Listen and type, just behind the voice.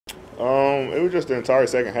It was just the entire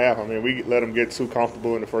second half. I mean, we let them get too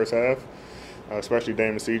comfortable in the first half, especially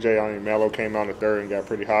Dame and CJ. I mean, Melo came out in the third and got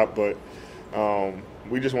pretty hot, but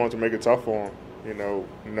we just wanted to make it tough for them. You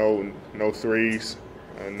know, no threes,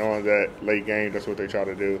 knowing that late game, that's what they try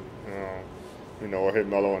to do. You know, or hit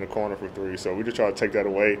Melo in the corner for three. So we just try to take that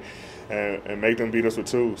away and make them beat us with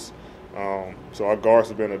twos. So our guards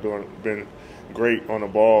have been great on the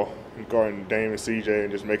ball, guarding Dame and CJ,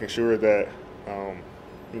 and just making sure that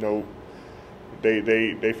you know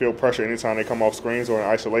they feel pressure anytime they come off screens or in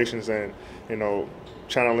isolations, and you know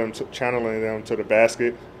channeling them to the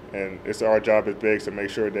basket. And it's our job as bigs to make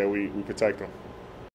sure that we protect them.